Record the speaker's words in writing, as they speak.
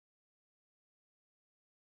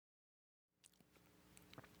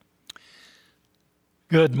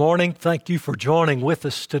Good morning. Thank you for joining with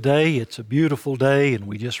us today. It's a beautiful day and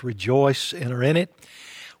we just rejoice and are in it.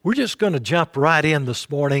 We're just going to jump right in this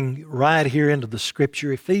morning, right here into the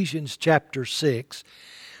scripture, Ephesians chapter 6.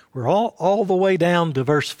 We're all the way down to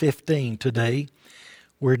verse 15 today.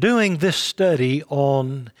 We're doing this study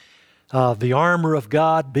on the armor of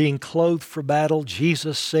God, being clothed for battle.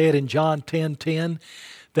 Jesus said in John 10:10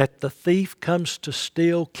 that the thief comes to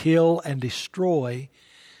steal, kill, and destroy.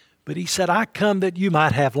 But he said, I come that you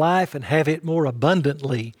might have life and have it more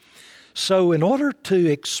abundantly. So in order to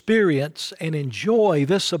experience and enjoy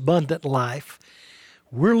this abundant life,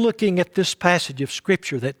 we're looking at this passage of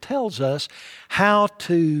Scripture that tells us how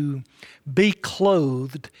to be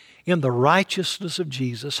clothed in the righteousness of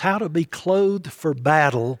Jesus, how to be clothed for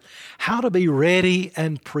battle, how to be ready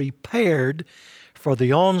and prepared for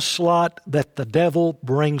the onslaught that the devil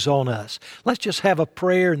brings on us. Let's just have a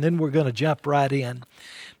prayer and then we're going to jump right in.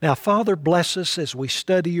 Now, Father, bless us as we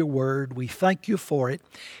study your word. We thank you for it.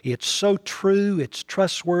 It's so true. It's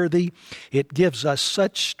trustworthy. It gives us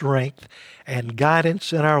such strength and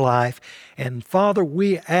guidance in our life. And Father,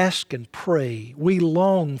 we ask and pray, we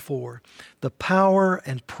long for the power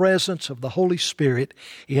and presence of the Holy Spirit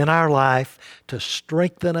in our life to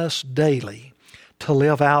strengthen us daily to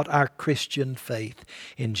live out our Christian faith.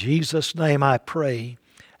 In Jesus' name I pray,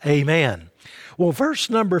 amen. Well, verse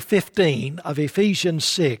number 15 of Ephesians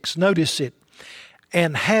 6, notice it.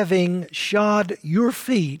 And having shod your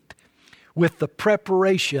feet with the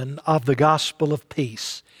preparation of the gospel of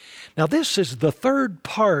peace. Now, this is the third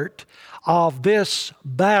part of this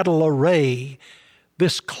battle array,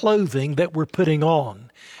 this clothing that we're putting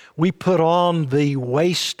on. We put on the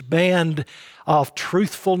waistband of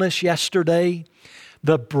truthfulness yesterday,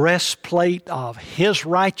 the breastplate of His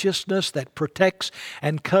righteousness that protects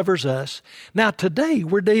and covers us. Now today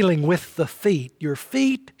we're dealing with the feet, your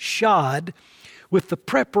feet shod with the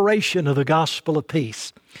preparation of the gospel of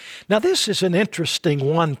peace. Now this is an interesting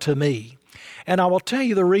one to me, and I will tell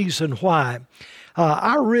you the reason why.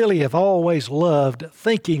 I really have always loved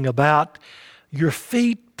thinking about your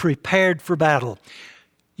feet prepared for battle.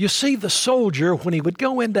 You see, the soldier, when he would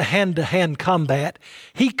go into hand-to-hand combat,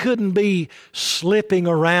 he couldn't be slipping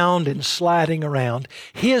around and sliding around.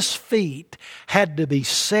 His feet had to be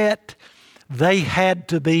set. They had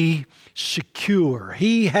to be secure.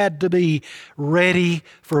 He had to be ready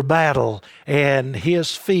for battle, and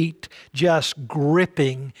his feet just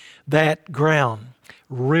gripping that ground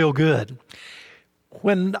real good.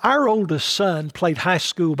 When our oldest son played high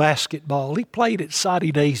school basketball, he played at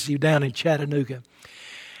Soddy Daisy down in Chattanooga.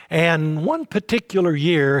 And one particular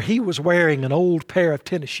year, he was wearing an old pair of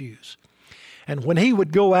tennis shoes. And when he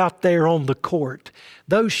would go out there on the court,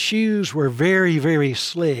 those shoes were very, very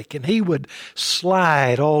slick, and he would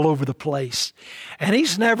slide all over the place. And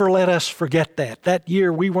he's never let us forget that. That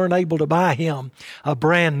year, we weren't able to buy him a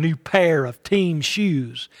brand new pair of team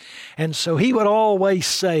shoes. And so he would always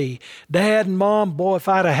say, Dad and Mom, boy, if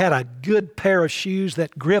I'd have had a good pair of shoes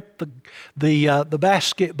that gripped the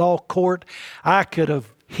basketball court, I could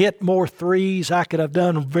have hit more threes. I could have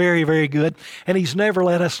done very, very good. And he's never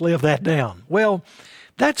let us live that down. Well,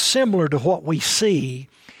 that's similar to what we see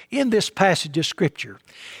in this passage of Scripture.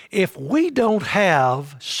 If we don't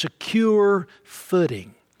have secure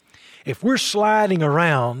footing, if we're sliding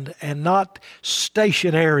around and not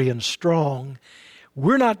stationary and strong,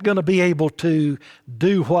 we're not going to be able to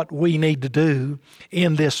do what we need to do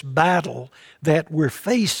in this battle that we're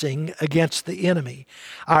facing against the enemy.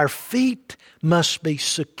 Our feet must be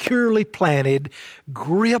securely planted,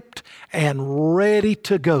 gripped, and ready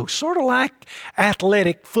to go. Sort of like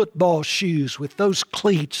athletic football shoes with those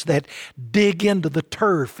cleats that dig into the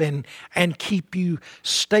turf and keep you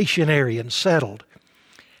stationary and settled.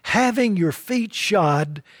 Having your feet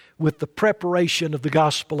shod with the preparation of the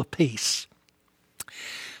gospel of peace.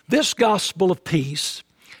 This gospel of peace,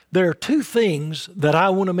 there are two things that I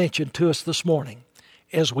want to mention to us this morning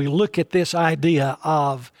as we look at this idea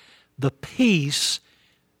of the peace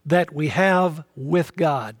that we have with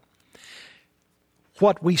God.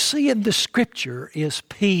 What we see in the Scripture is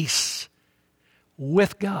peace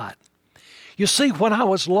with God. You see, when I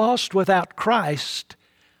was lost without Christ,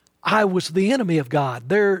 I was the enemy of God.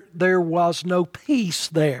 There was no peace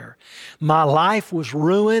there. My life was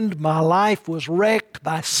ruined. My life was wrecked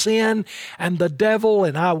by sin and the devil,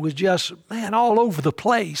 and I was just, all over the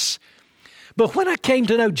place. But when I came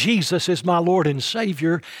to know Jesus as my Lord and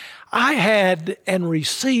Savior, I had and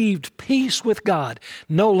received peace with God.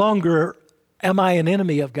 No longer am I an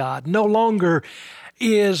enemy of God. No longer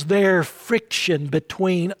is there friction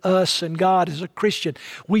between us and God as a Christian.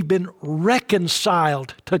 We've been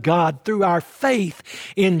reconciled to God through our faith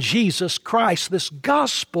in Jesus Christ. This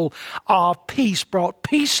gospel of peace brought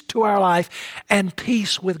peace to our life and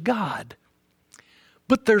peace with God.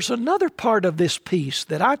 But there's another part of this peace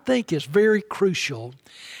that I think is very crucial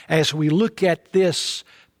as we look at this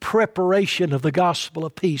preparation of the gospel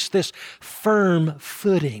of peace, this firm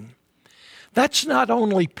footing. That's not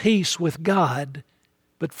only peace with God,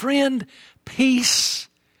 but friend, peace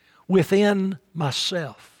within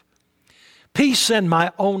myself. Peace in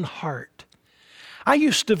my own heart. I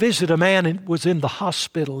used to visit a man who was in the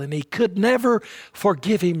hospital and he could never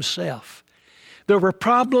forgive himself. There were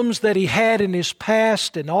problems that he had in his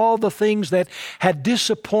past and all the things that had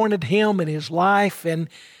disappointed him in his life, and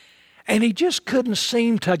he just couldn't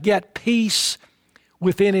seem to get peace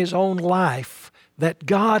within his own life that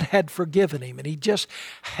God had forgiven him. And he just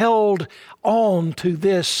held on to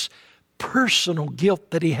this personal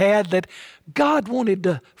guilt that he had that God wanted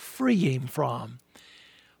to free him from.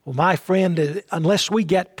 Well, my friend, unless we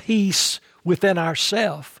get peace within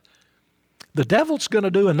ourselves, the devil's going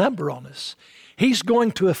to do a number on us. He's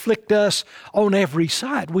going to afflict us on every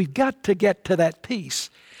side. We've got to get to that peace.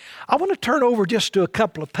 I want to turn over just to a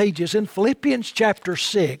couple of pages in Philippians chapter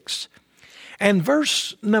 6. And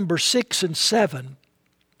verse number 6 and 7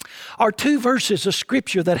 are two verses of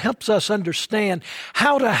Scripture that helps us understand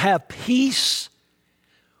how to have peace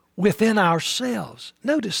within ourselves.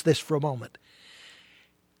 Notice this for a moment.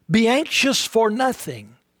 Be anxious for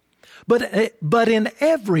nothing, but in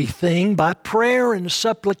everything by prayer and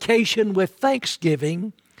supplication with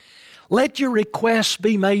thanksgiving, let your requests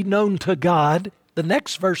be made known to God. The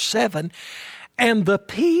next verse 7, and the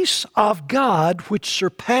peace of God which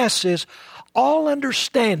surpasses all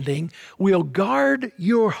understanding will guard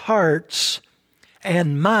your hearts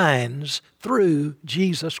and minds through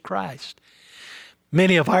Jesus Christ.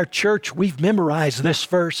 Many of our church, we've memorized this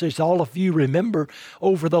verse, as all of you remember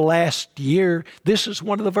over the last year. This is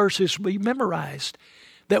one of the verses we memorized,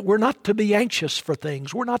 that we're not to be anxious for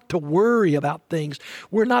things. We're not to worry about things.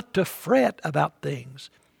 We're not to fret about things.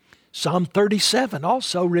 Psalm 37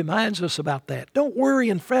 also reminds us about that. Don't worry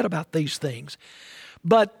and fret about these things.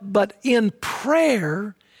 But in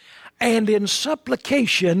prayer and in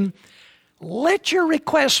supplication, let your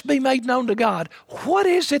requests be made known to God. What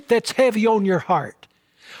is it that's heavy on your heart?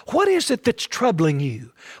 What is it that's troubling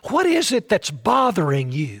you? What is it that's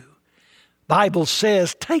bothering you? Bible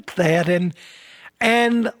says take that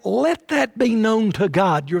and let that be known to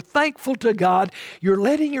God. You're thankful to God. You're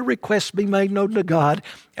letting your requests be made known to God.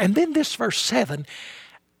 And then this verse 7,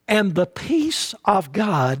 and the peace of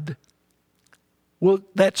God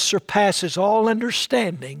that surpasses all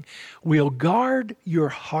understanding will guard your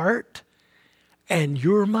heart and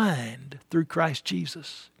your mind through Christ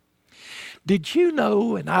Jesus. Did you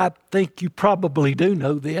know, and I think you probably do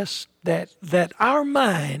know this, that our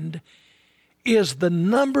mind is the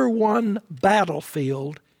number one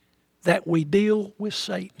battlefield that we deal with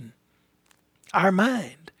Satan? Our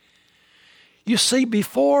mind. You see,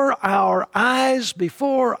 before our eyes,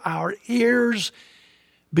 before our ears,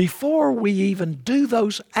 before we even do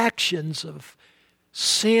those actions of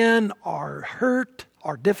sin or hurt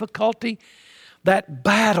or difficulty, that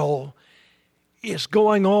battle is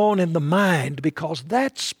going on in the mind, because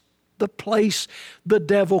that's the place the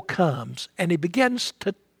devil comes and he begins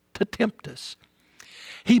to tempt us.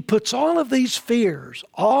 He puts all of these fears,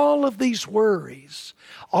 all of these worries,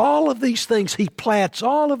 all of these things, he plants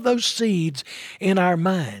all of those seeds in our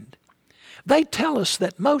mind. They tell us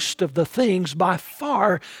that most of the things, by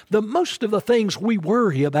far, most of the things we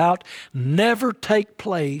worry about never take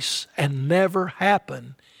place and never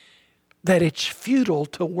happen. That it's futile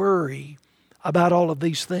to worry about all of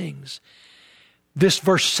these things. This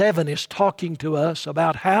verse 7 is talking to us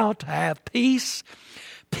about how to have peace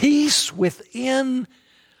within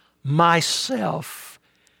myself.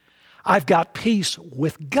 I've got peace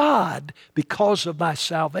with God because of my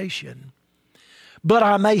salvation. But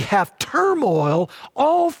I may have turmoil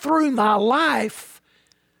all through my life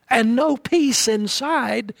and no peace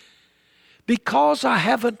inside because I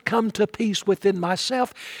haven't come to peace within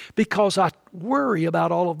myself, because I worry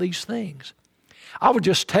about all of these things. I would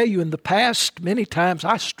just tell you, in the past, many times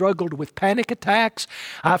I struggled with panic attacks.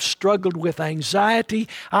 I've struggled with anxiety.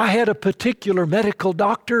 I had a particular medical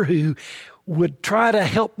doctor who would try to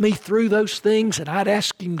help me through those things, and I'd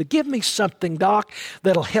ask him to give me something, Doc,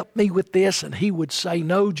 that'll help me with this, and he would say,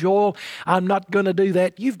 no, Joel, I'm not going to do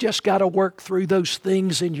that. You've just got to work through those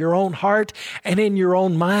things in your own heart and in your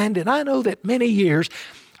own mind. And I know that many years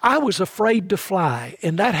I was afraid to fly,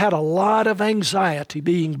 and that had a lot of anxiety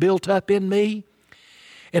being built up in me.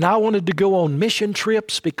 And I wanted to go on mission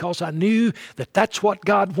trips because I knew that that's what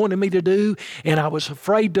God wanted me to do. And I was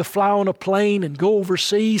afraid to fly on a plane and go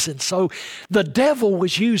overseas. And so the devil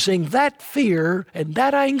was using that fear and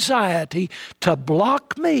that anxiety to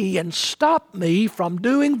block me and stop me from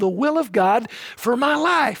doing the will of God for my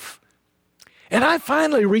life. And I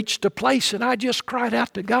finally reached a place and I just cried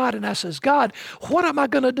out to God and I says, God, what am I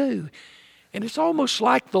going to do? And it's almost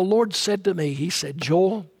like the Lord said to me, He said,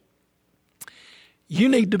 Joel, you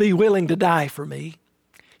need to be willing to die for me.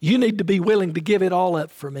 You need to be willing to give it all up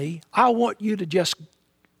for me. I want you to just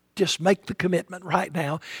make the commitment right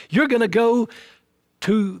now. You're going to go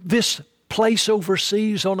to this place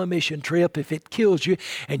overseas on a mission trip if it kills you,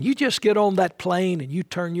 and you just get on that plane and you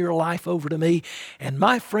turn your life over to me. And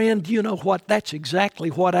my friend, you know what? That's exactly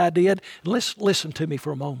what I did. Listen to me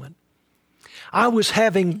for a moment. I was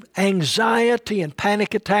having anxiety and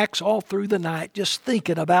panic attacks all through the night, just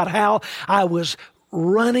thinking about how I was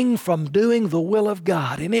running from doing the will of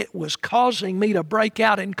God, and it was causing me to break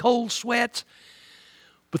out in cold sweats.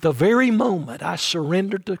 But the very moment I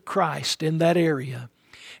surrendered to Christ in that area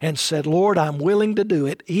and said, Lord, I'm willing to do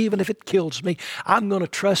it, even if it kills me. I'm going to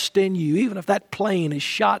trust in you, even if that plane is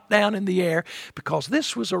shot down in the air, because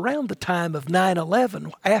this was around the time of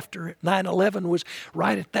 9/11. After 9/11 was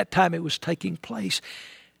right at that time it was taking place.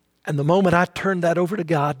 And the moment I turned that over to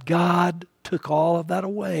God, God took all of that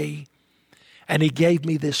away. And He gave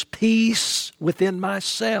me this peace within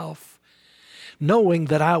myself, knowing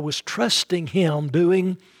that I was trusting Him,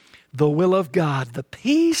 doing the will of God. The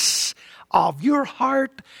peace of your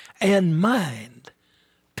heart and mind.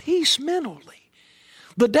 Peace mentally.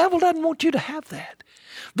 The devil doesn't want you to have that.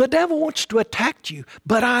 The devil wants to attack you,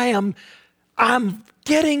 but I'm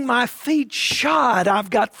getting my feet shod. I've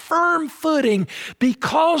got firm footing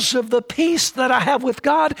because of the peace that I have with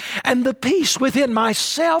God and the peace within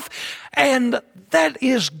myself. And that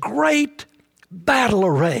is great battle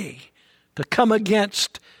array to come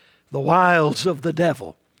against the wiles of the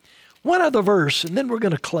devil. One other verse, and then we're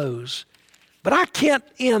going to close. But I can't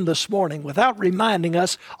end this morning without reminding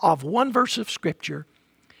us of one verse of Scripture.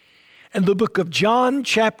 In the book of John,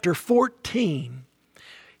 chapter 14,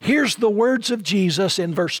 here's the words of Jesus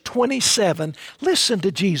in verse 27. Listen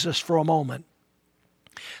to Jesus for a moment.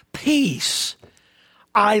 Peace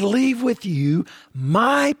I leave with you,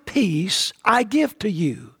 my peace I give to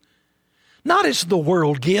you. Not as the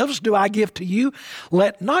world gives do I give to you.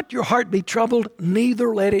 Let not your heart be troubled,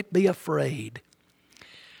 neither let it be afraid.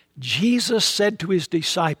 Jesus said to His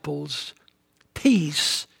disciples,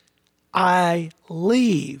 peace I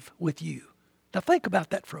leave with you. Now think about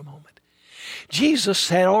that for a moment. Jesus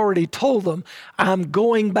had already told them, I'm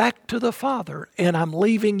going back to the Father and I'm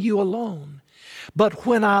leaving you alone. But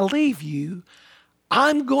when I leave you,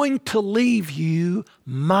 I'm going to leave you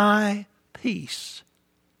my peace.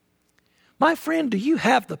 My friend, do you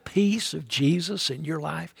have the peace of Jesus in your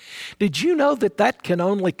life? Did you know that that can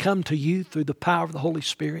only come to you through the power of the Holy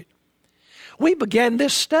Spirit? We began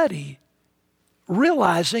this study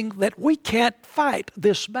realizing that we can't fight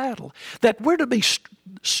this battle, that we're to be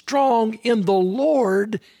strong in the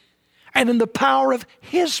Lord and in the power of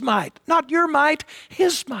His might, not your might,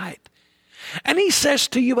 His might. And He says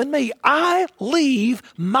to you and me, I leave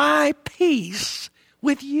my peace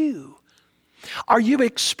with you. Are you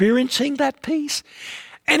experiencing that peace?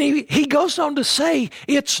 And he goes on to say,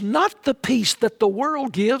 it's not the peace that the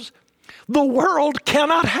world gives. The world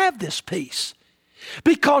cannot have this peace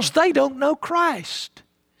because they don't know Christ.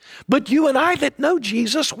 But you and I that know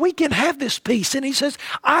Jesus, we can have this peace. And He says,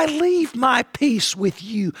 I leave my peace with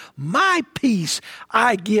you. My peace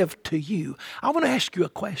I give to you. I want to ask you a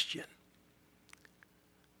question.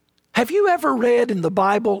 Have you ever read in the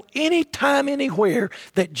Bible anytime, anywhere,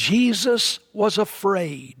 that Jesus was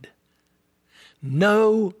afraid?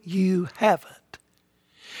 No, you haven't.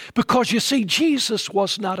 Because you see, Jesus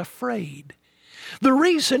was not afraid. The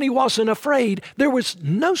reason He wasn't afraid, there was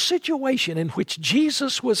no situation in which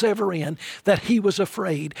Jesus was ever in that He was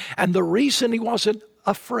afraid. And the reason He wasn't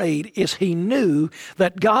afraid is He knew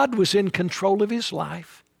that God was in control of His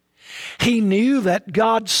life. He knew that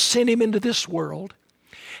God sent Him into this world.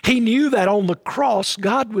 He knew that on the cross,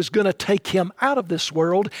 God was going to take Him out of this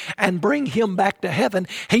world and bring Him back to heaven.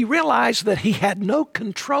 He realized that He had no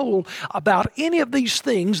control about any of these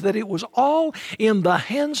things, that it was all in the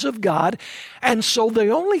hands of God. And so the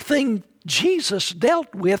only thing Jesus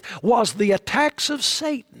dealt with was the attacks of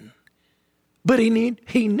Satan. But he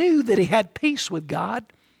knew that He had peace with God.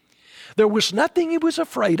 There was nothing He was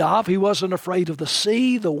afraid of. He wasn't afraid of the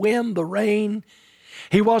sea, the wind, the rain.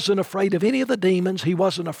 He wasn't afraid of any of the demons. He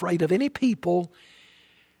wasn't afraid of any people.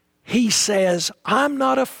 He says, I'm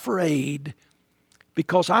not afraid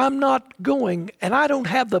because I'm not going, and I don't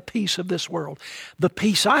have the peace of this world. The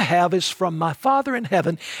peace I have is from my Father in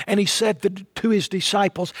heaven. And he said to his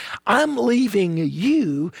disciples, I'm leaving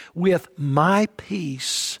you with my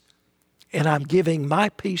peace, and I'm giving my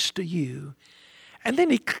peace to you. And then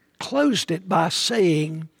he closed it by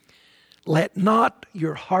saying, let not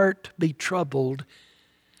your heart be troubled,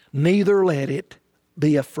 neither let it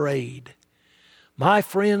be afraid. My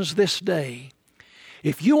friends, this day,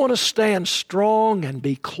 if you want to stand strong and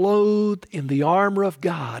be clothed in the armor of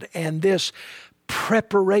God and this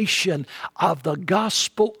preparation of the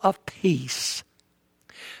gospel of peace,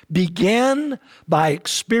 begin by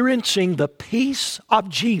experiencing the peace of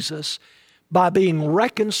Jesus by being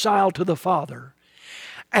reconciled to the Father,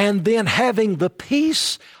 and then having the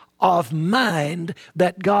peace of mind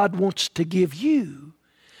that God wants to give you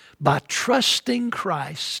by trusting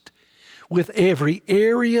Christ with every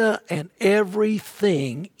area and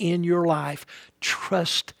everything in your life.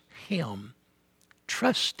 Trust Him.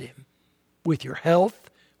 Trust Him with your health,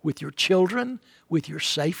 with your children, with your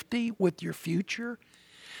safety, with your future.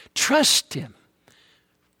 Trust Him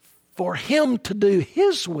for Him to do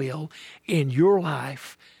His will in your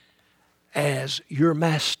life as your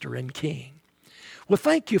Master and King. Well,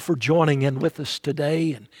 thank you for joining in with us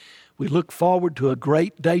today, and we look forward to a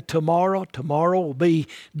great day tomorrow. Tomorrow will be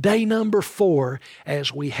day number 4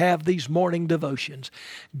 as we have these morning devotions.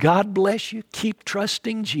 God bless you. Keep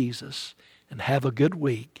trusting Jesus, and have a good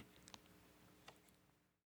week.